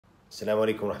Assalamu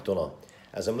alaikum wa rahmatullah.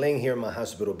 As I'm laying here in my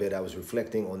hospital bed, I was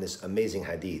reflecting on this amazing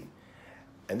hadith.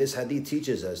 And this hadith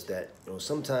teaches us that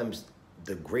sometimes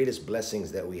the greatest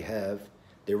blessings that we have,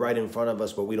 they're right in front of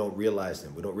us, but we don't realize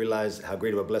them. We don't realize how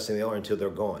great of a blessing they are until they're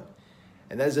gone.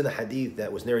 And that is in the hadith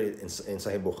that was narrated in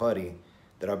Sahih Bukhari,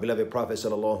 that our beloved Prophet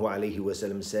sallallahu alaihi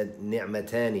wasallam said,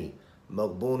 "Ni'matani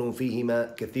maghbunun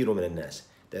fihima kathirun min nas."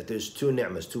 That there's two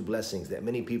ni'mas, two blessings that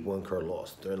many people incur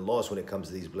loss. They're in loss when it comes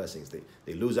to these blessings.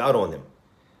 They lose out on them.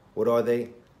 What are they?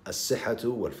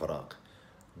 As-sihhatu wal-faraq.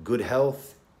 Good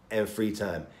health and free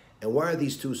time. And why are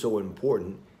these two so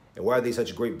important? And why are they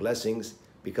such great blessings?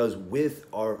 Because with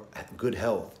our good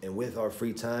health and with our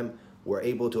free time, we're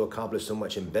able to accomplish so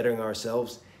much in bettering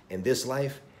ourselves in this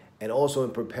life and also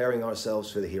in preparing ourselves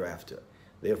for the hereafter.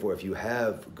 Therefore, if you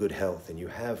have good health and you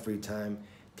have free time,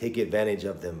 take advantage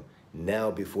of them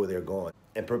now before they're gone.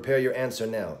 And prepare your answer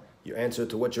now. Your answer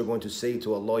to what you're going to say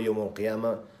to Allah Yawm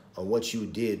al-Qiyamah on what you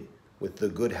did with the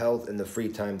good health and the free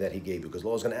time that He gave you. Because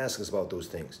Allah is going to ask us about those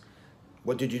things.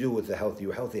 What did you do with the health? You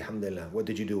were healthy, alhamdulillah. What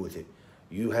did you do with it?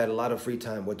 You had a lot of free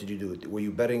time. What did you do with it? Were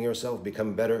you bettering yourself,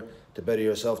 becoming better, to better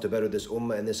yourself, to better this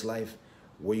ummah and this life?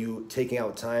 Were you taking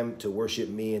out time to worship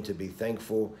me and to be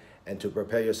thankful and to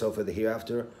prepare yourself for the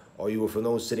hereafter? Or you were from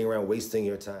those sitting around wasting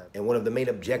your time? And one of the main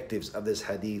objectives of this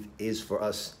hadith is for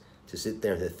us to sit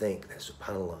there and to think that,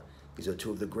 subhanAllah, these are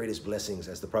two of the greatest blessings,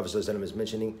 as the Prophet ﷺ is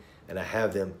mentioning, and I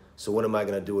have them. So what am I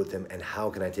going to do with them, and how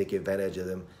can I take advantage of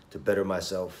them to better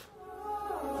myself?